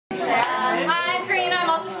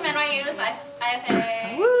Yes,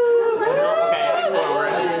 IFA. Woo!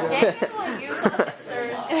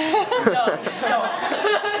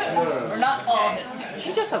 We're not all hits.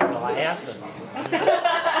 She just has no idea.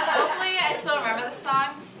 Hopefully I still remember the song.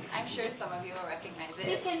 I'm sure some of you will recognize it.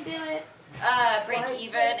 You can do it.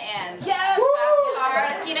 Breakeven and Yes! Fast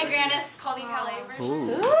Car. Tina Grandis, Call Me Calais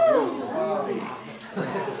version.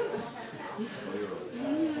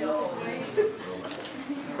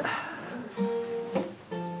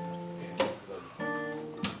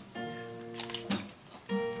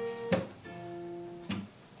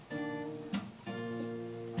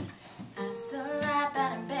 I'm still alive,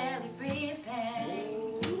 but I'm barely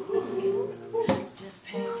breathing. Just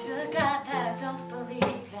pray to a God that I don't believe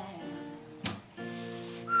in.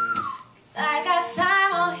 'Cause I got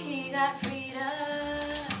time, oh, he got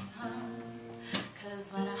freedom. 'Cause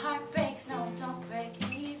when a heart breaks, no, it don't break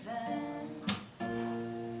even.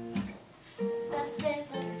 It's best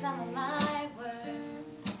days look at some of my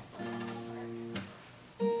words.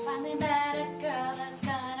 Finally met a girl that's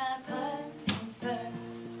gonna put him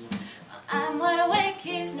first. Well, I'm wide awake,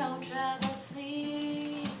 he's no trouble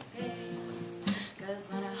sleeping. 'Cause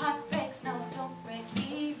when a heart breaks, no, it don't break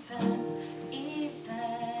even,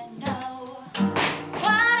 no.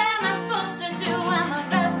 What am I supposed to do when the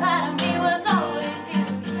best part of me was always you,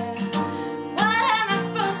 yeah? What am I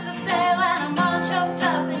supposed to say when I'm all choked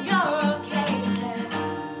up and you're okay, yeah?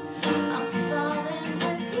 I'm falling to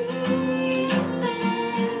pieces.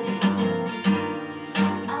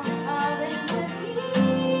 I'm falling to pieces.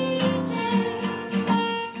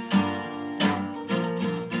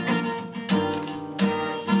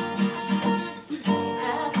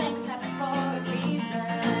 Bad things happen for a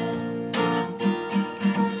reason.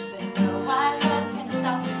 But no wise words gonna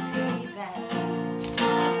stop me breathing.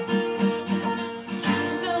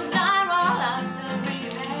 Please moved on while I'm still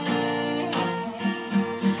breathing.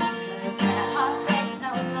 'Cause when a heart breaks, no,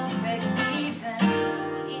 it don't break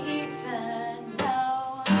even, no.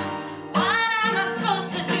 What am I supposed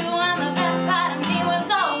to do when the best part of me was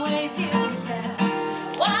always you, yeah?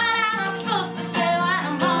 What am I supposed to say when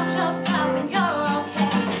I'm all choked up and you're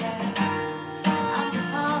okay, yeah? I'm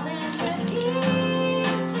falling to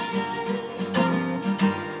pieces.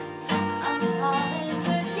 I'm falling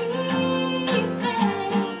to pieces.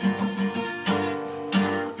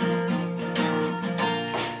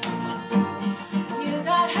 You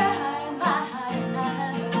got her heart and my heart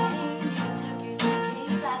another way. You took your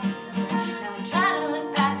suitcase out to the bank. Now I'm trying to look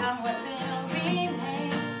back on what little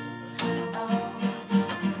remains. Oh,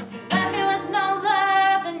 'cause you left me with no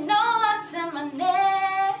love and no love to my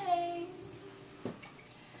name.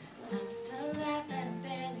 I'm still alive but I'm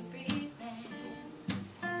barely breathing.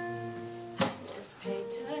 Just pray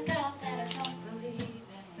to a God that I don't believe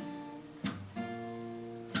in.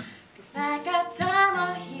 'Cause I got time,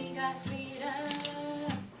 oh, he got freedom.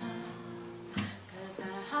 'Cause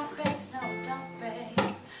when a heart breaks, no, it don't break.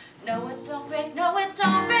 No, it don't break, no, it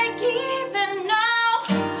don't break.